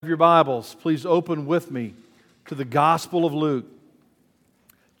Your Bibles, please open with me to the Gospel of Luke,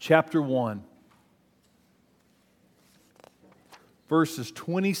 chapter 1, verses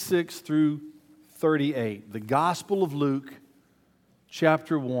 26 through 38. The Gospel of Luke,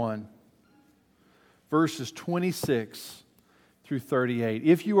 chapter 1, verses 26 through 38.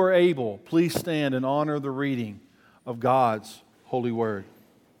 If you are able, please stand and honor the reading of God's holy word.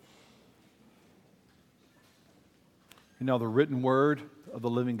 And now the written word of the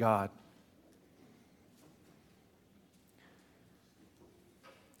living God.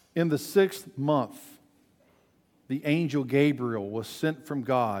 In the 6th month, the angel Gabriel was sent from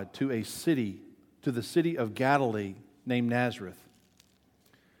God to the city of Galilee named Nazareth,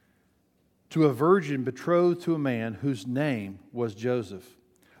 to a virgin betrothed to a man whose name was Joseph,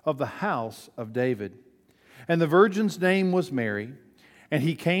 of the house of David. And the virgin's name was Mary. And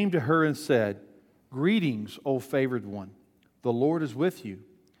he came to her and said, "Greetings, O favored one. The Lord is with you."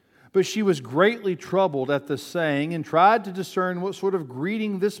 But she was greatly troubled at the saying and tried to discern what sort of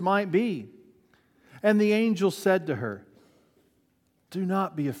greeting this might be. And the angel said to her, "Do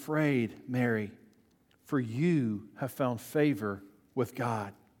not be afraid, Mary, for you have found favor with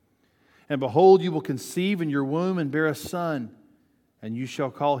God. And behold, you will conceive in your womb and bear a son, and you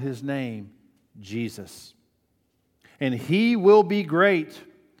shall call his name Jesus. And he will be great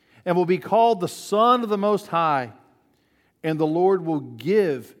and will be called the Son of the Most High. And the Lord will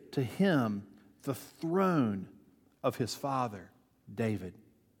give to him the throne of his father, David.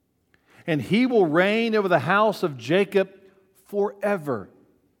 And he will reign over the house of Jacob forever.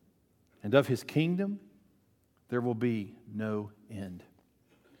 And of his kingdom there will be no end."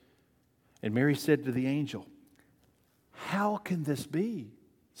 And Mary said to the angel, "How can this be,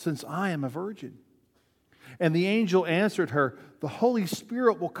 since I am a virgin?" And the angel answered her, "The Holy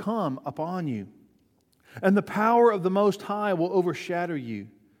Spirit will come upon you, and the power of the Most High will overshadow you.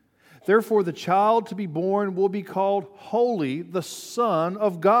 Therefore, the child to be born will be called Holy, the Son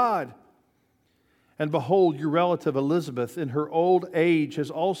of God. And behold, your relative Elizabeth, in her old age,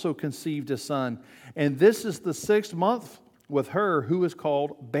 has also conceived a son. And this is the 6th month with her who is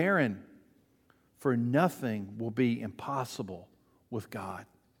called barren. For nothing will be impossible with God."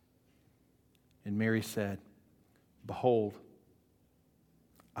 And Mary said, "Behold,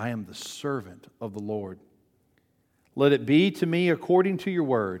 I am the servant of the Lord. Let it be to me according to your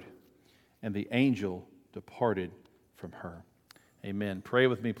word." And the angel departed from her. Amen. Pray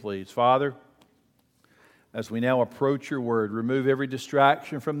with me, please. Father, as we now approach your word, remove every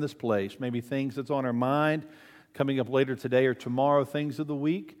distraction from this place. Maybe things that's on our mind coming up later today or tomorrow, things of the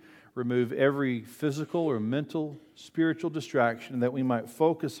week. Remove every physical or mental, spiritual distraction, that we might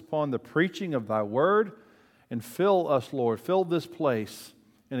focus upon the preaching of thy word. And fill us, Lord. Fill this place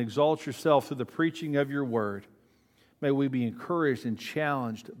and exalt yourself through the preaching of your word. May we be encouraged and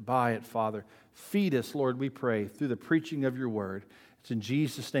challenged by it, Father. Feed us, Lord, we pray, through the preaching of your word. It's in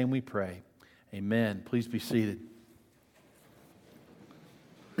Jesus' name we pray. Amen. Please be seated.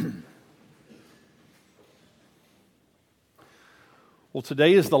 Well,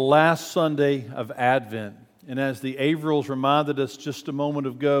 today is the last Sunday of Advent. And as the Averils reminded us just a moment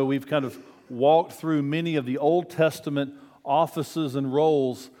ago, we've kind of walked through many of the Old Testament offices and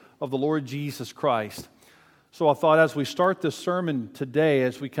roles of the Lord Jesus Christ. So I thought as we start this sermon today,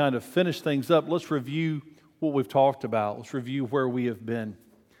 as we kind of finish things up, let's review what we've talked about. Let's review where we have been.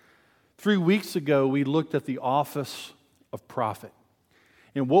 3 weeks ago, we looked at the office of prophet.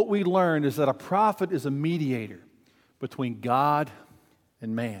 And what we learned is that a prophet is a mediator between God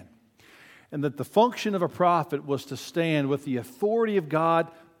and man. And that the function of a prophet was to stand with the authority of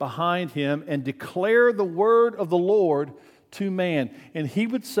God behind him and declare the word of the Lord to man. And he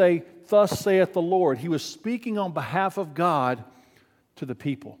would say, "Thus saith the Lord." He was speaking on behalf of God to the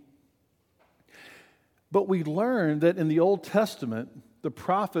people. But we learned that in the Old Testament, the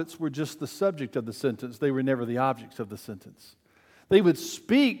prophets were just the subject of the sentence. They were never the objects of the sentence. They would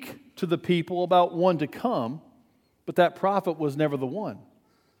speak to the people about one to come, but that prophet was never the one.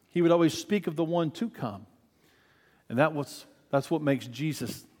 He would always speak of the one to come. And that's what makes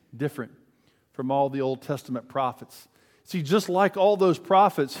Jesus different from all the Old Testament prophets. See, just like all those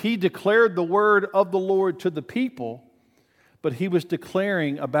prophets, he declared the word of the Lord to the people, but he was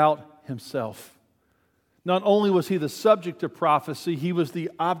declaring about himself. Not only was he the subject of prophecy, he was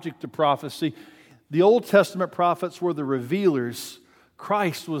the object of prophecy. The Old Testament prophets were the revealers.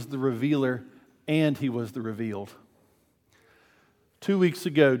 Christ was the revealer, and he was the revealed. 2 weeks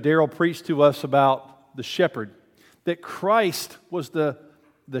ago, Daryl preached to us about the shepherd, that Christ was the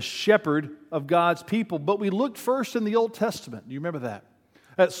shepherd of God's people. But we looked first in the Old Testament. Do you remember that?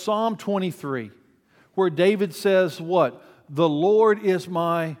 At Psalm 23, where David says what? the Lord is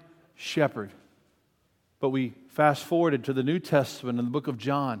my shepherd. But we fast forwarded to the New Testament in the book of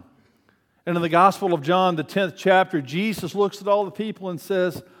John. And in the Gospel of John, the 10th chapter, Jesus looks at all the people and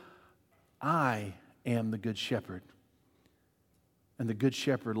says, I am the good shepherd. And the good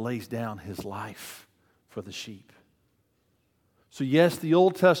shepherd lays down his life for the sheep. So yes, the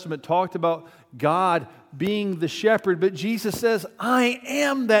Old Testament talked about God being the shepherd, but Jesus says, I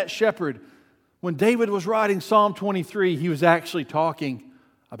am that shepherd. When David was writing Psalm 23, he was actually talking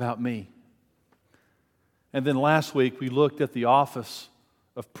about me. And then last week, we looked at the office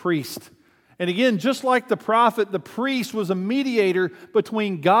of priest. And again, just like the prophet, the priest was a mediator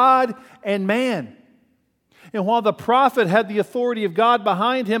between God and man. And while the prophet had the authority of God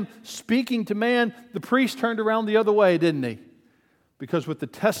behind him speaking to man, the priest turned around the other way, didn't he? Because with the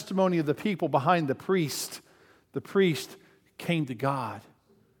testimony of the people behind the priest came to God.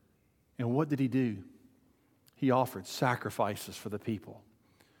 And what did he do? He offered sacrifices for the people.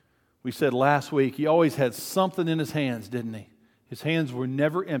 We said last week he always had something in his hands, didn't he? His hands were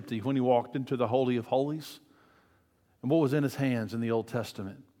never empty when he walked into the Holy of Holies. And what was in his hands in the Old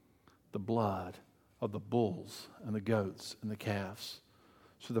Testament? The blood of the bulls and the goats and the calves.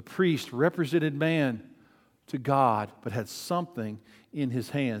 So the priest represented man to God, but had something in his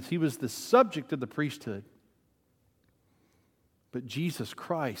hands. He was the subject of the priesthood. But Jesus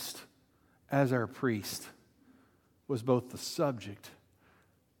Christ, as our priest, was both the subject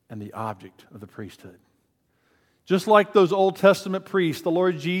and the object of the priesthood. Just like those Old Testament priests, the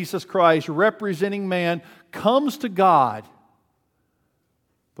Lord Jesus Christ, representing man, comes to God.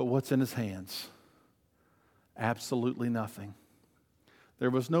 But what's in his hands? Absolutely nothing. There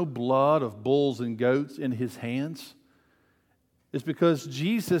was no blood of bulls and goats in his hands. It's because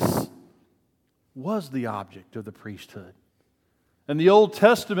Jesus was the object of the priesthood. In the Old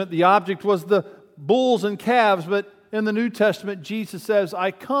Testament, the object was the bulls and calves, but in the New Testament, Jesus says,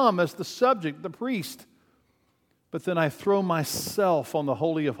 I come as the subject, the priest. But then I throw myself on the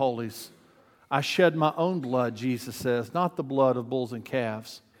Holy of Holies. I shed my own blood, Jesus says, not the blood of bulls and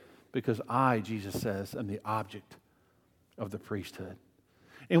calves, because I, Jesus says, am the object of the priesthood.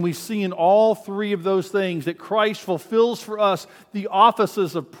 And we see in all three of those things that Christ fulfills for us the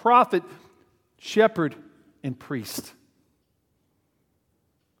offices of prophet, shepherd, and priest.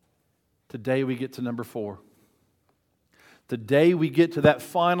 Today we get to number 4. Today we get to that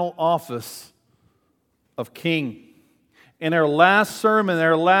final office of king. In our last sermon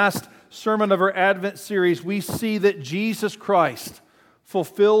of our Advent series, we see that Jesus Christ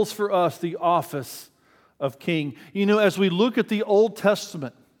fulfills for us the office of king. You know, as we look at the Old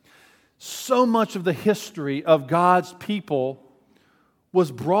Testament, so much of the history of God's people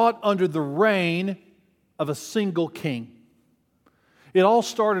was brought under the reign of a single king. It all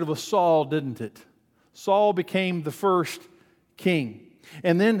started with Saul, didn't it? Saul became the first king.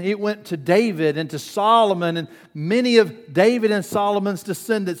 And then it went to David and to Solomon and many of David and Solomon's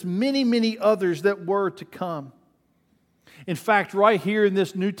descendants, many others that were to come. In fact, right here in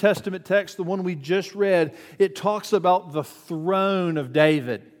this New Testament text, the one we just read, it talks about the throne of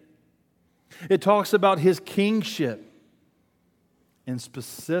David. It talks about his kingship. And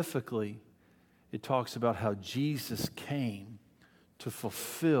specifically, it talks about how Jesus came to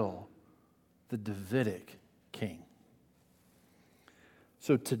fulfill the Davidic king.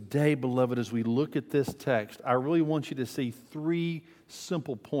 So today, beloved, as we look at this text, I really want you to see 3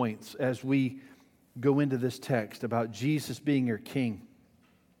 simple points as we go into this text about Jesus being your king.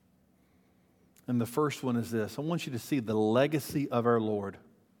 And the first one is this. I want you to see the legacy of our Lord.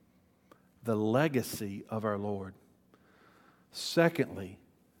 The legacy of our Lord. Secondly,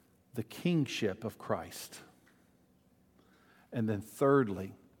 the kingship of Christ. And then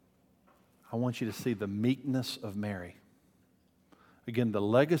thirdly, I want you to see the meekness of Mary. Again, the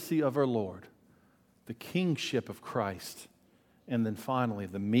legacy of our Lord, the kingship of Christ, and then finally,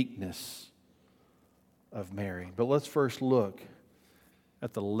 the meekness of Mary. But let's first look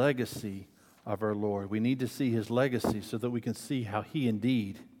at the legacy of our Lord. We need to see his legacy so that we can see how he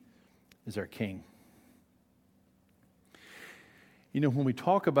indeed is our king. You know, when we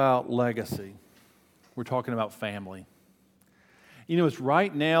talk about legacy, we're talking about family. You know, it's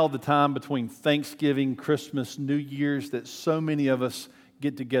right now the time between Thanksgiving, Christmas, New Year's that so many of us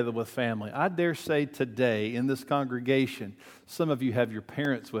get together with family. I dare say today in this congregation, some of you have your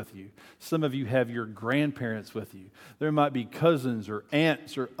parents with you. Some of you have your grandparents with you. There might be cousins or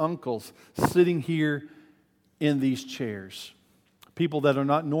aunts or uncles sitting here in these chairs. People that are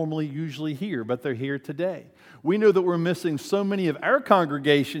not normally usually here, but they're here today. We know that we're missing so many of our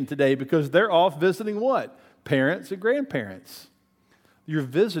congregation today because they're off visiting what? Parents and grandparents. You're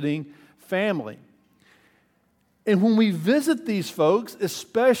visiting family. And when we visit these folks,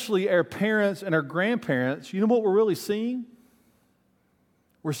 especially our parents and our grandparents, you know what we're really seeing?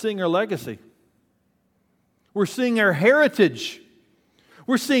 We're seeing our legacy. We're seeing our heritage.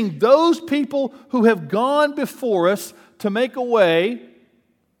 We're seeing those people who have gone before us to make a way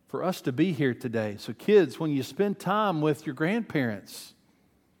for us to be here today. So kids, when you spend time with your grandparents,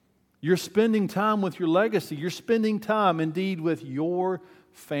 you're spending time with your legacy. You're spending time, indeed, with your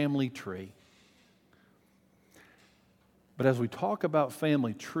family tree. But as we talk about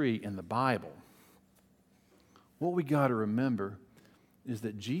family tree in the Bible, what we got to remember is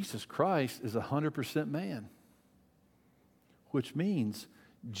that Jesus Christ is 100% man, which means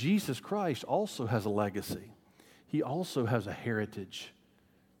Jesus Christ also has a legacy. He also has a heritage.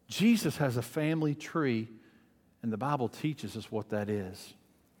 Jesus has a family tree, and the Bible teaches us what that is.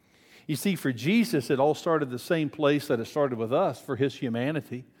 You see, for Jesus, it all started the same place that it started with us, for His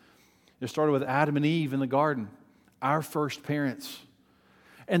humanity. It started with Adam and Eve in the garden, our first parents.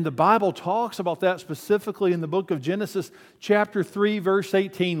 And the Bible talks about that specifically in the book of Genesis, chapter 3, verse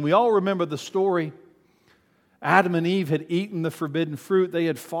 18. We all remember the story. Adam and Eve had eaten the forbidden fruit. They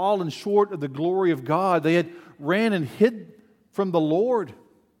had fallen short of the glory of God. They had ran and hid from the Lord.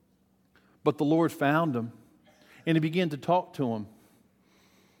 But the Lord found them, and He began to talk to them.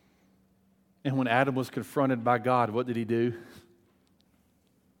 And when Adam was confronted by God, what did he do?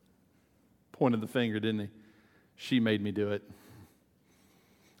 Pointed the finger, didn't he? She made me do it.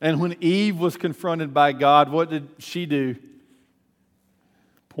 And when Eve was confronted by God, what did she do?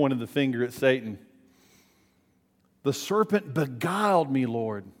 Pointed the finger at Satan. The serpent beguiled me,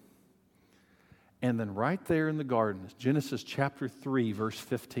 Lord. And then right there in the garden, Genesis chapter 3, verse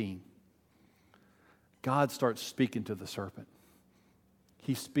 15, God starts speaking to the serpent.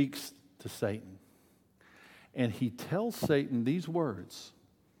 He speaks to Satan. And He tells Satan these words.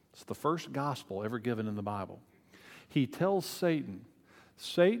 It's the first gospel ever given in the Bible. He tells Satan,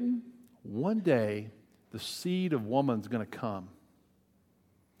 Satan, one day the seed of woman's going to come,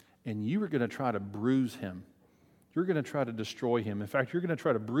 and you are going to try to bruise him. You're going to try to destroy him. In fact, you're going to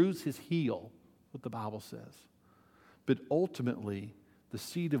try to bruise his heel, what the Bible says. But ultimately, the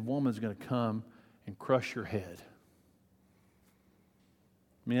seed of woman is going to come and crush your head.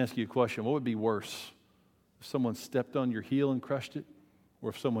 Let me ask you a question. What would be worse? If someone stepped on your heel and crushed it, or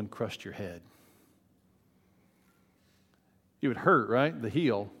if someone crushed your head? It would hurt, right? The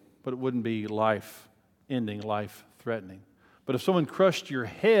heel, but it wouldn't be life-ending, life-threatening. But if someone crushed your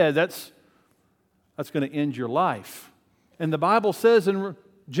head, that's going to end your life. And the Bible says in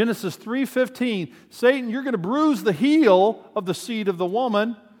Genesis 3:15, Satan, you're going to bruise the heel of the seed of the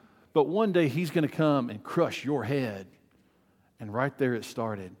woman, but one day he's going to come and crush your head. And right there it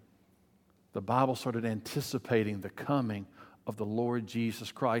started. The Bible started anticipating the coming of the Lord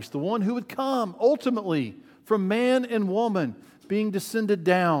Jesus Christ, the one who would come ultimately from man and woman, being descended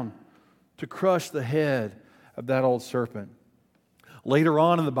down to crush the head of that old serpent. Later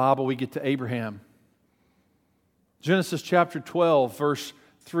on in the Bible, we get to Abraham. Genesis chapter 12, verse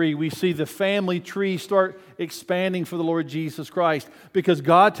 3, we see the family tree start expanding for the Lord Jesus Christ, because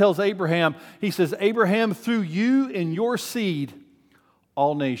God tells Abraham, He says, Abraham, through you and your seed,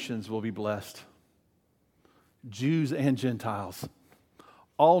 all nations will be blessed. Jews and Gentiles.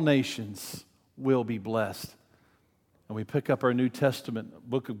 All nations will be blessed. And we pick up our New Testament,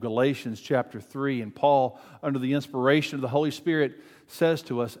 book of Galatians chapter 3, and Paul, under the inspiration of the Holy Spirit, says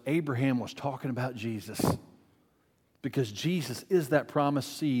to us, Abraham was talking about Jesus. Because Jesus is that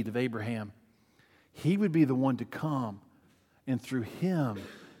promised seed of Abraham. He would be the one to come, and through Him,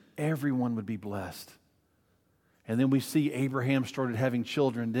 everyone would be blessed. And then we see Abraham started having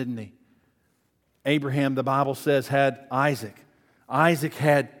children, didn't he? Abraham, the Bible says, had Isaac. Isaac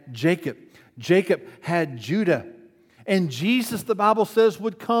had Jacob. Jacob had Judah. And Jesus, the Bible says,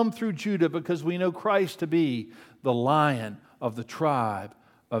 would come through Judah, because we know Christ to be the Lion of the tribe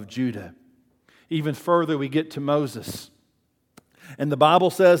of Judah. Even further, we get to Moses. And the Bible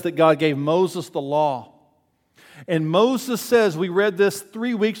says that God gave Moses the law. And Moses says, we read this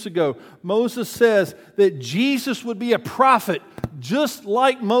 3 weeks ago, Moses says that Jesus would be a prophet just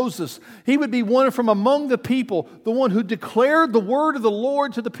like Moses. He would be one from among the people, the one who declared the word of the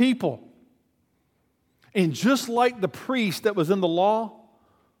Lord to the people. And just like the priest that was in the law,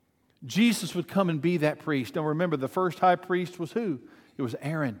 Jesus would come and be that priest. Now remember, the first high priest was who? It was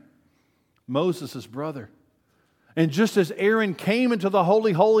Aaron, Moses' brother. And just as Aaron came into the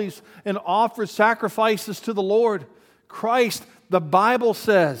Holy Holies and offered sacrifices to the Lord, Christ, the Bible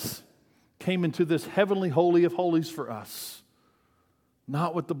says, came into this heavenly Holy of Holies for us.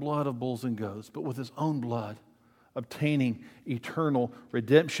 Not with the blood of bulls and goats, but with His own blood obtaining eternal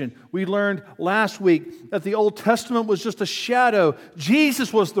redemption. We learned last week that the Old Testament was just a shadow.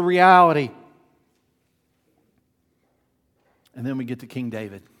 Jesus was the reality. And then we get to King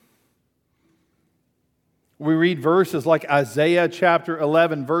David. We read verses like Isaiah chapter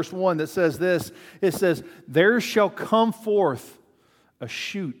 11, verse 1 that says this. It says, "There shall come forth a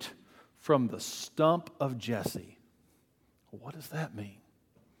shoot from the stump of Jesse." What does that mean?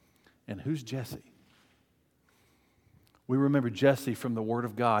 And who's Jesse? We remember Jesse from the Word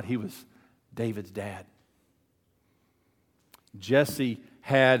of God. He was David's dad. Jesse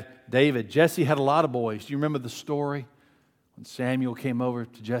had David. Jesse had a lot of boys. Do you remember the story when Samuel came over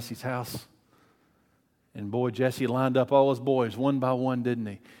to Jesse's house? And boy, Jesse lined up all his boys one by one, didn't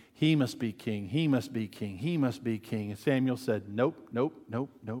he? He must be king. He must be king. He must be king. And Samuel said, "Nope, nope,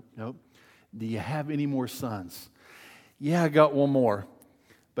 nope, nope, nope. Do you have any more sons?" "Yeah, I got one more,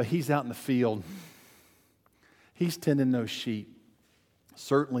 but he's out in the field. He's tending those sheep.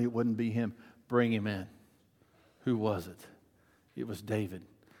 Certainly it wouldn't be him. Bring him in." Who was it? It was David,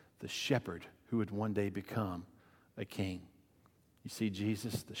 the shepherd who would one day become a king. You see,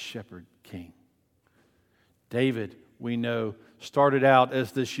 Jesus, the shepherd king. David, we know, started out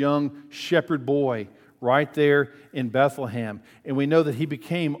as this young shepherd boy right there in Bethlehem. And we know that he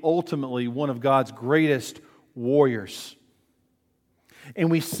became ultimately one of God's greatest warriors.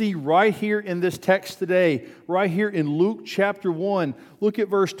 And we see right here in this text today, right here in Luke chapter 1, look at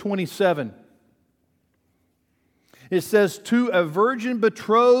verse 27. It says, "To a virgin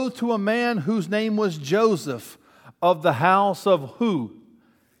betrothed to a man whose name was Joseph, of the house of" who?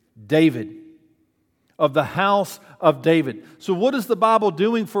 David. Of the house of David. So what is the Bible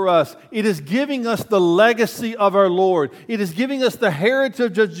doing for us? It is giving us the legacy of our Lord. It is giving us the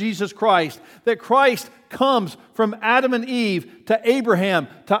heritage of Jesus Christ. That Christ comes from Adam and Eve to Abraham,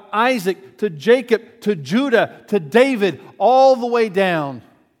 to Isaac, to Jacob, to Judah, to David, all the way down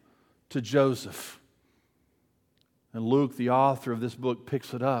to Joseph. And Luke, the author of this book,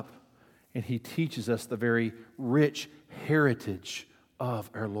 picks it up and he teaches us the very rich heritage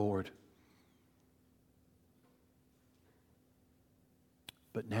of our Lord.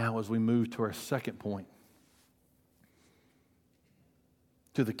 But now as we move to our second point,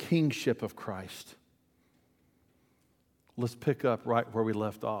 to the kingship of Christ, let's pick up right where we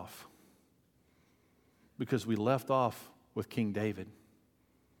left off. Because we left off with King David.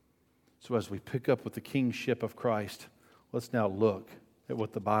 So as we pick up with the kingship of Christ, let's now look at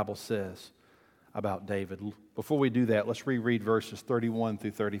what the Bible says about David. Before we do that, let's reread verses 31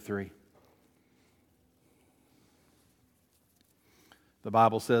 through 33. The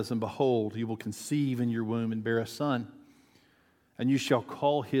Bible says, "And behold, you will conceive in your womb and bear a son, and you shall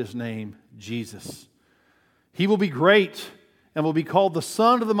call his name Jesus. He will be great and will be called the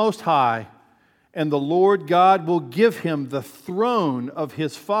Son of the Most High, and the Lord God will give him the throne of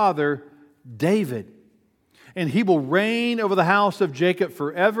his father David. And he will reign over the house of Jacob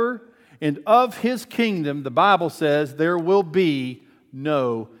forever, and of his kingdom," the Bible says, "there will be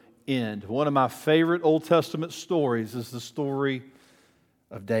no end." One of my favorite Old Testament stories is the story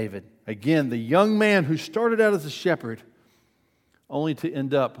of David. Again, the young man who started out as a shepherd only to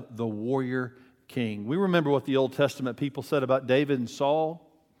end up the warrior king. We remember what the Old Testament people said about David and Saul.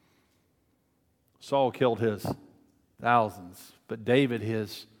 Saul killed his thousands, but David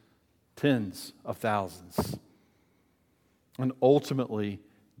his tens of thousands. And ultimately,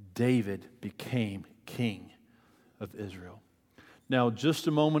 David became king of Israel. Now, just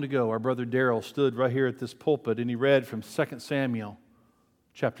a moment ago, our brother Darrell stood right here at this pulpit and he read from 2 Samuel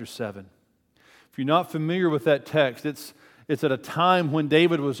chapter 7. If you're not familiar with that text, it's at a time when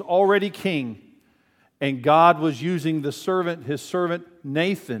David was already king and God was using his servant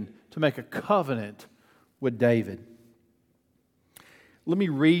Nathan to make a covenant with David. Let me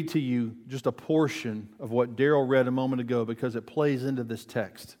read to you just a portion of what Darrell read a moment ago because it plays into this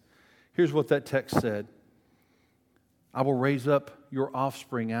text. Here's what that text said. "I will raise up your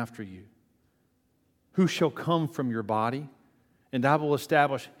offspring after you, who shall come from your body, and I will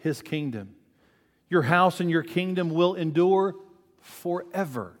establish his kingdom. Your house and your kingdom will endure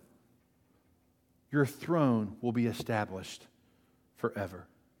forever. Your throne will be established forever."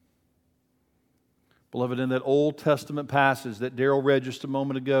 Beloved, in that Old Testament passage that Darrell read just a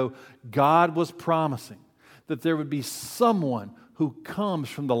moment ago, God was promising that there would be someone who comes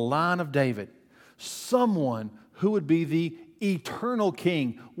from the line of David, someone who would be the eternal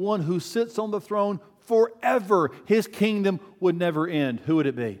king, one who sits on the throne forever. His kingdom would never end. Who would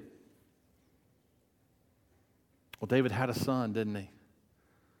it be? Well, David had a son, didn't he?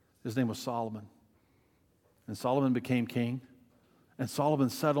 His name was Solomon. And Solomon became king, and Solomon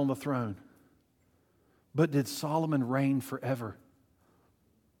sat on the throne. But did Solomon reign forever?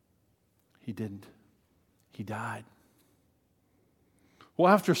 He didn't. He died.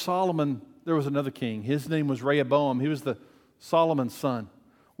 Well, after Solomon, there was another king. His name was Rehoboam. He was Solomon's son.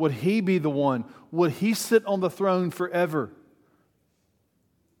 Would he be the one? Would he sit on the throne forever?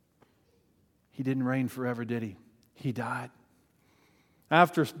 He didn't reign forever, did he? He died.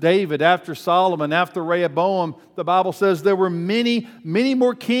 After David, after Solomon, after Rehoboam, the Bible says there were many, many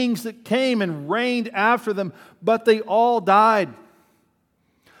more kings that came and reigned after them, but they all died.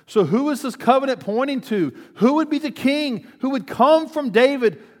 So who is this covenant pointing to? Who would be the king who would come from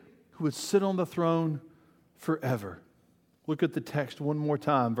David, who would sit on the throne forever? Look at the text one more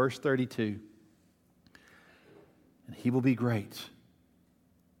time, verse 32. And he will be great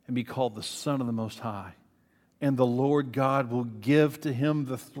and be called the Son of the Most High. And the Lord God will give to him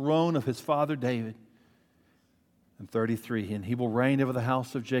the throne of his father David. And 33, and he will reign over the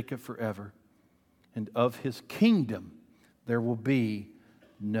house of Jacob forever. And of his kingdom there will be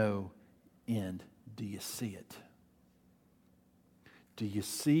no end. Do you see it? Do you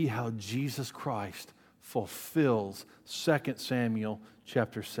see how Jesus Christ fulfills 2 Samuel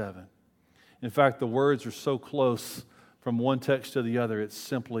chapter 7? In fact, the words are so close from one text to the other, it's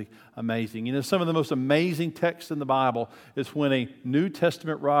simply amazing. You know, some of the most amazing texts in the Bible is when a New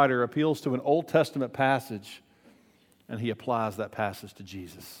Testament writer appeals to an Old Testament passage and he applies that passage to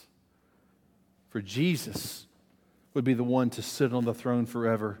Jesus. For Jesus would be the one to sit on the throne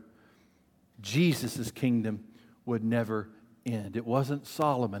forever. Jesus' kingdom would never end. It wasn't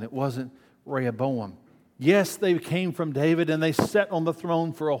Solomon. It wasn't Rehoboam. Yes, they came from David and they sat on the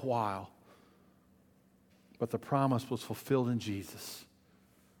throne for a while. But the promise was fulfilled in Jesus,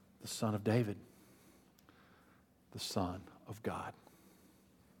 the Son of David, the Son of God.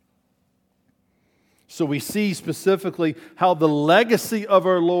 So we see specifically how the legacy of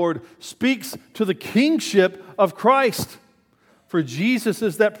our Lord speaks to the kingship of Christ. For Jesus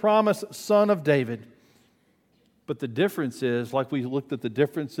is that promised Son of David. But the difference is, like we looked at the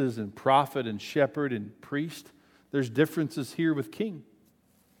differences in prophet and shepherd and priest, there's differences here with king.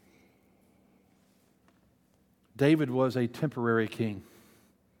 David was a temporary king,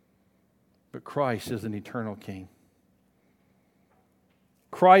 but Christ is an eternal king.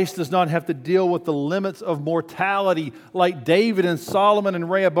 Christ does not have to deal with the limits of mortality like David and Solomon and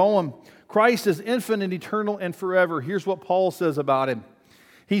Rehoboam. Christ is infinite, eternal, and forever. Here's what Paul says about him.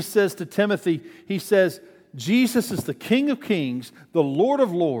 He says to Timothy, he says, Jesus is the King of kings, the Lord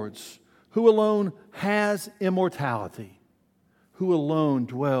of lords, who alone has immortality, who alone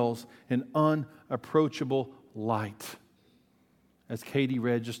dwells in unapproachable light. As Katie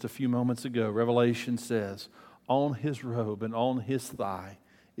read just a few moments ago, Revelation says, on his robe and on his thigh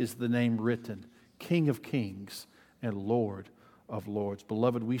is the name written, King of kings and Lord of lords.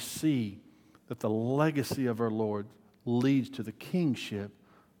 Beloved, we see that the legacy of our Lord leads to the kingship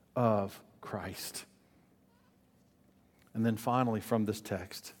of Christ. And then finally from this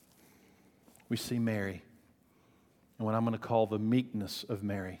text, we see Mary and what I'm going to call the meekness of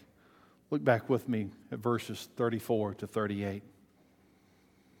Mary. Look back with me at verses 34 to 38.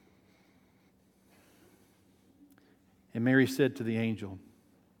 And Mary said to the angel,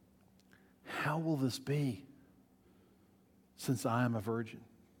 how will this be, since I am a virgin?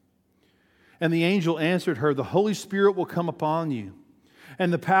 And the angel answered her, the Holy Spirit will come upon you,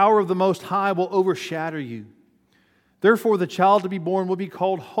 and the power of the Most High will overshadow you. Therefore the child to be born will be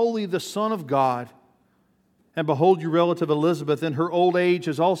called Holy, the Son of God. And behold, your relative Elizabeth in her old age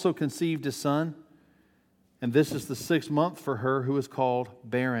has also conceived a son. And this is the 6th month for her who is called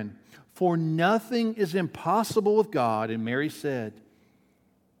barren. For nothing is impossible with God. And Mary said,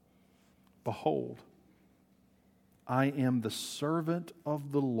 behold, I am the servant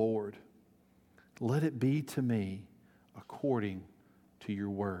of the Lord. Let it be to me according to your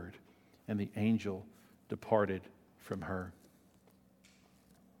word. And the angel departed from her.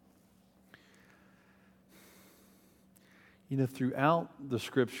 You know, throughout the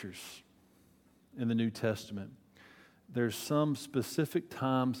Scriptures in the New Testament, there's some specific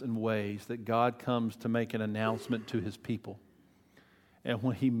times and ways that God comes to make an announcement to His people. And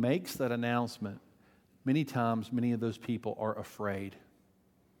when He makes that announcement, many times, many of those people are afraid.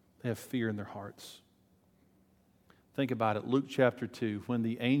 They have fear in their hearts. Think about it. Luke chapter 2, when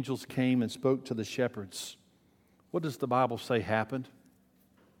the angels came and spoke to the shepherds, what does the Bible say happened?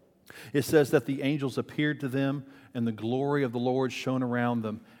 It says that the angels appeared to them and the glory of the Lord shone around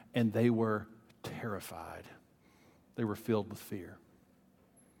them, and they were terrified. They were filled with fear.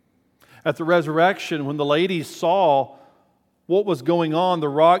 At the resurrection, when the ladies saw what was going on, the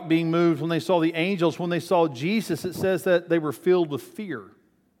rock being moved, when they saw the angels, when they saw Jesus, it says that they were filled with fear.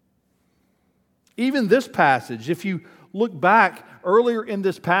 Even this passage, if you look back earlier in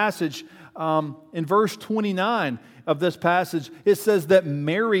this passage, in verse 29 of this passage, it says that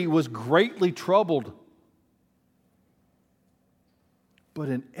Mary was greatly troubled. But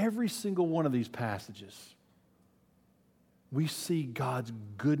in every single one of these passages, we see God's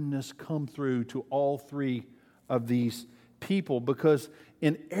goodness come through to all three of these people, because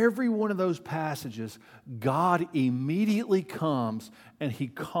in every one of those passages, God immediately comes and He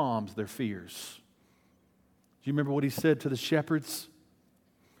calms their fears. Do you remember what He said to the shepherds?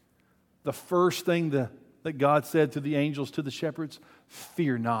 The first thing that God said to the angels, to the shepherds,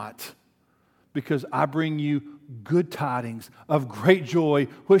 fear not, because I bring you good tidings of great joy,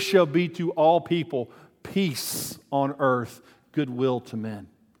 which shall be to all people peace on earth, goodwill to men.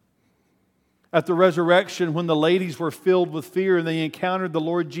 At the resurrection, when the ladies were filled with fear and they encountered the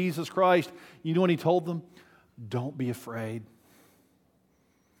Lord Jesus Christ, you know what He told them? Don't be afraid.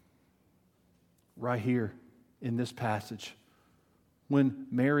 Right here in this passage, when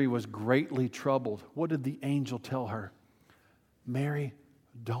Mary was greatly troubled, what did the angel tell her? Mary,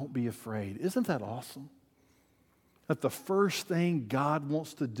 don't be afraid. Isn't that awesome? That the first thing God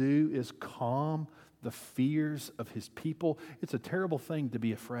wants to do is calm the fears of His people. It's a terrible thing to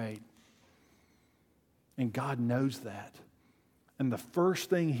be afraid. And God knows that. And the first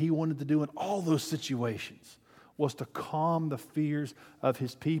thing He wanted to do in all those situations was to calm the fears of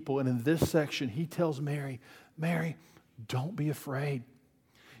His people. And in this section, He tells Mary, Mary, don't be afraid.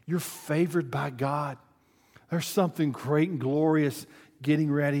 You're favored by God. There's something great and glorious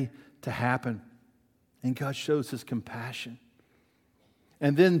getting ready to happen. And God shows His compassion.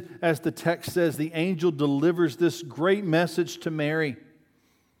 And then, as the text says, the angel delivers this great message to Mary.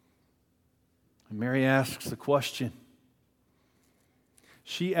 And Mary asks the question.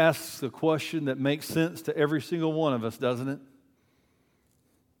 She asks the question that makes sense to every single one of us, doesn't it?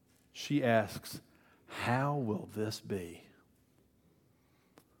 She asks, how will this be?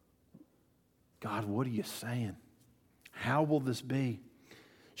 God, what are you saying? How will this be?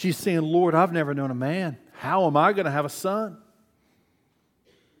 She's saying, Lord, I've never known a man. How am I going to have a son?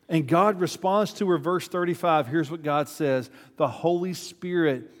 And God responds to her, verse 35. Here's what God says. The Holy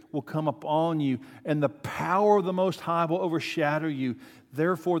Spirit will come upon you, and the power of the Most High will overshadow you.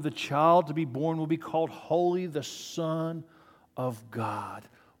 Therefore, the child to be born will be called Holy, the Son of God.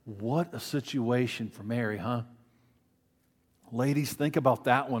 What a situation for Mary, huh? Ladies, think about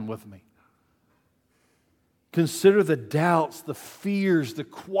that one with me. Consider the doubts, the fears, the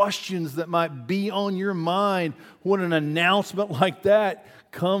questions that might be on your mind when an announcement like that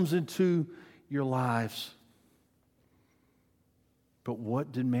comes into your lives. But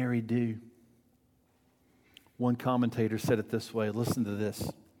what did Mary do? One commentator said it this way. Listen to this.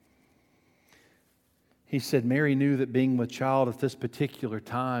 He said, Mary knew that being with child at this particular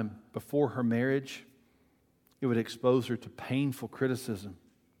time before her marriage, it would expose her to painful criticism,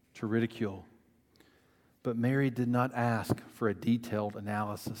 to ridicule. But Mary did not ask for a detailed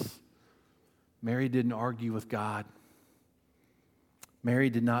analysis. Mary didn't argue with God. Mary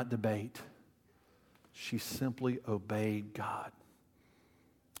did not debate. She simply obeyed God.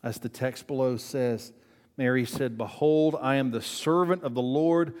 As the text below says, Mary said, Behold, I am the servant of the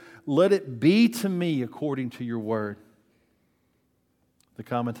Lord. Let it be to me according to your word. The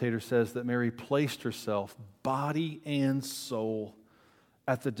commentator says that Mary placed herself, body and soul,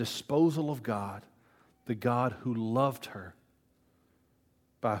 at the disposal of God, the God who loved her,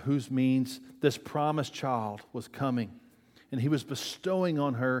 by whose means this promised child was coming. And He was bestowing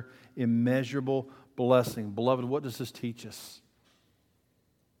on her immeasurable blessing. Beloved, what does this teach us?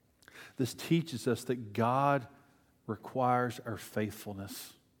 This teaches us that God requires our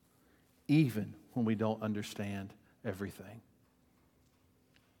faithfulness, even when we don't understand everything.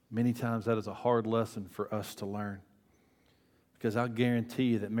 Many times that is a hard lesson for us to learn, because I'll guarantee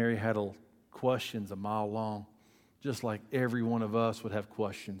you that Mary had questions a mile long, just like every one of us would have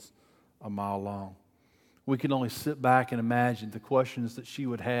questions a mile long. We can only sit back and imagine the questions that she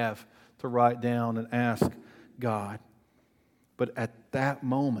would have to write down and ask God. But at that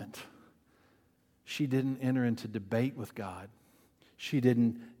moment, she didn't enter into debate with God. She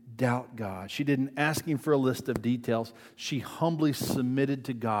didn't doubt God. She didn't ask Him for a list of details. She humbly submitted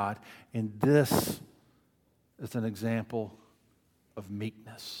to God. And this is an example of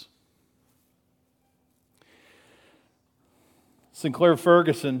meekness. Sinclair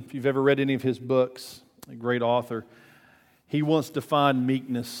Ferguson, if you've ever read any of his books, a great author, he once defined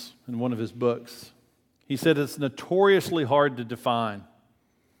meekness in one of his books. He said it's notoriously hard to define.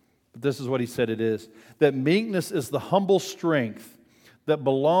 But this is what he said it is. That meekness is the humble strength that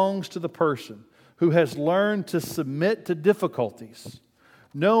belongs to the person who has learned to submit to difficulties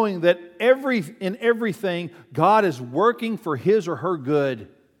knowing that in everything, God is working for his or her good.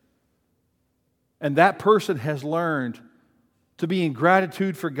 And that person has learned to be in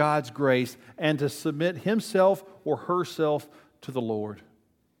gratitude for God's grace and to submit himself or herself to the Lord.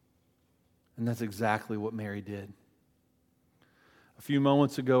 And that's exactly what Mary did. A few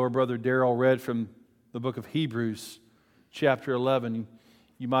moments ago, our brother Darrell read from the book of Hebrews, chapter 11.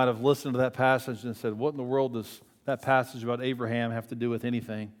 You might have listened to that passage and said, what in the world does that passage about Abraham have to do with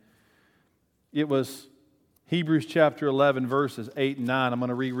anything? It was Hebrews chapter 11, verses 8 and 9. I'm going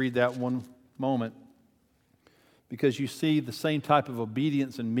to reread that one moment, because you see the same type of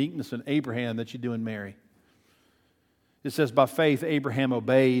obedience and meekness in Abraham that you do in Mary. It says, by faith Abraham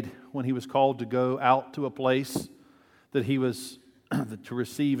obeyed when he was called to go out to a place that he was to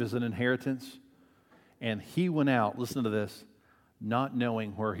receive as an inheritance. And he went out, listen to this, not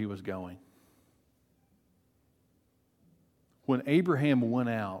knowing where he was going. When Abraham went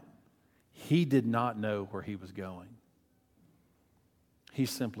out, he did not know where he was going. He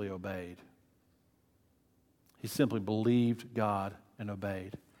simply obeyed. He simply believed God and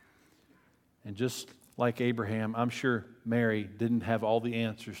obeyed. And just like Abraham, I'm sure Mary didn't have all the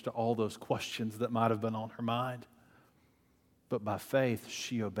answers to all those questions that might have been on her mind. But by faith,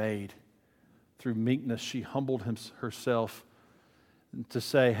 she obeyed. Through meekness, she humbled herself to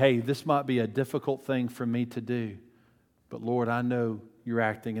say, hey, this might be a difficult thing for me to do, but Lord, I know you're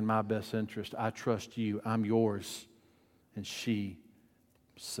acting in my best interest. I trust you. I'm yours. And she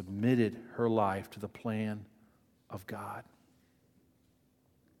submitted her life to the plan of God.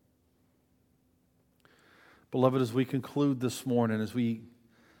 Beloved, as we conclude this morning, as we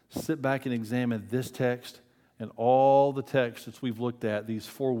sit back and examine this text and all the texts that we've looked at these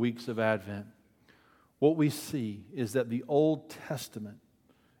 4 weeks of Advent, what we see is that the Old Testament,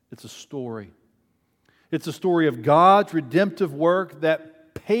 it's a story. It's a story of God's redemptive work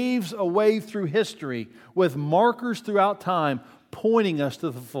that paves a way through history with markers throughout time pointing us to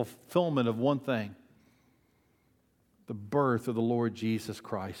the fulfillment of one thing: the birth of the Lord Jesus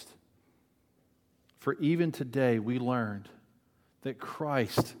Christ. For even today we learned that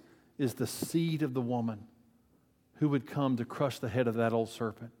Christ is the seed of the woman who would come to crush the head of that old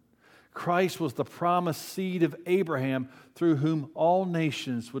serpent. Christ was the promised seed of Abraham through whom all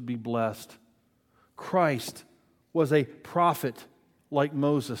nations would be blessed. Christ was a prophet like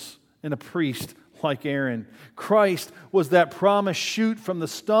Moses and a priest like Aaron. Christ was that promised shoot from the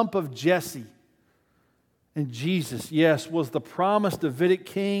stump of Jesse. And Jesus, yes, was the promised Davidic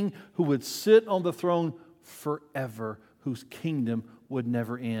king who would sit on the throne forever, whose kingdom would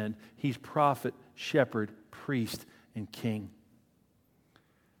never end. He's prophet, shepherd, priest, and king.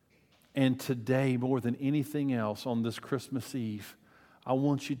 And today, more than anything else on this Christmas Eve, I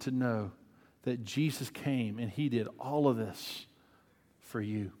want you to know that Jesus came and He did all of this for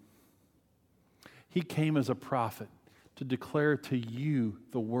you. He came as a prophet to declare to you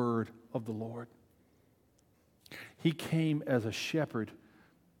the word of the Lord. He came as a shepherd,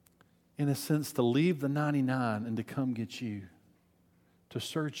 in a sense, to leave the 99 and to come get you, to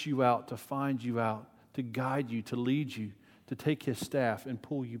search you out, to find you out, to guide you, to lead you, to take His staff and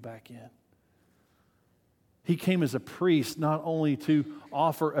pull you back in. He came as a priest not only to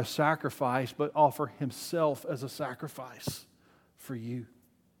offer a sacrifice, but offer Himself as a sacrifice for you.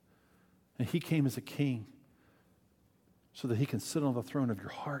 And He came as a king so that He can sit on the throne of your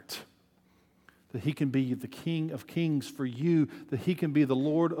heart, that He can be the King of Kings for you, that He can be the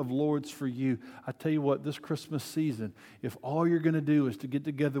Lord of Lords for you. I tell you what, this Christmas season, if all you're going to do is to get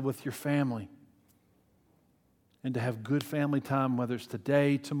together with your family and to have good family time, whether it's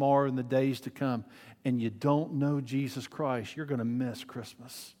today, tomorrow, and the days to come, and you don't know Jesus Christ, you're going to miss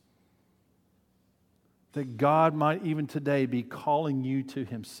Christmas. That God might even today be calling you to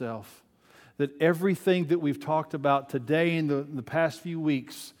Himself. That everything that we've talked about today and the past few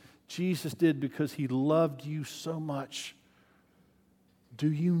weeks, Jesus did because He loved you so much.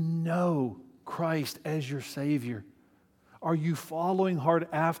 Do you know Christ as your Savior? Are you following hard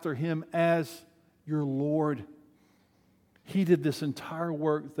after Him as your Lord? He did this entire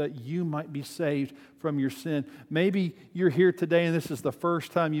work that you might be saved from your sin. Maybe you're here today and this is the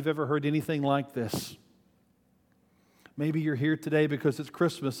first time you've ever heard anything like this. Maybe you're here today because it's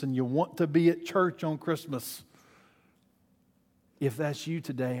Christmas and you want to be at church on Christmas. If that's you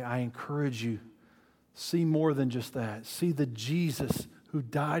today, I encourage you, see more than just that. See the Jesus who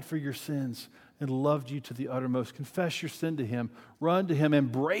died for your sins and loved you to the uttermost. Confess your sin to Him. Run to Him.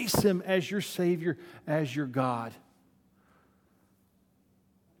 Embrace Him as your Savior, as your God.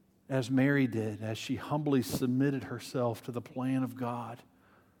 As Mary did, as she humbly submitted herself to the plan of God.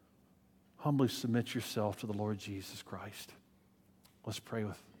 Humbly submit yourself to the Lord Jesus Christ. Let's pray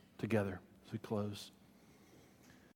together as we close.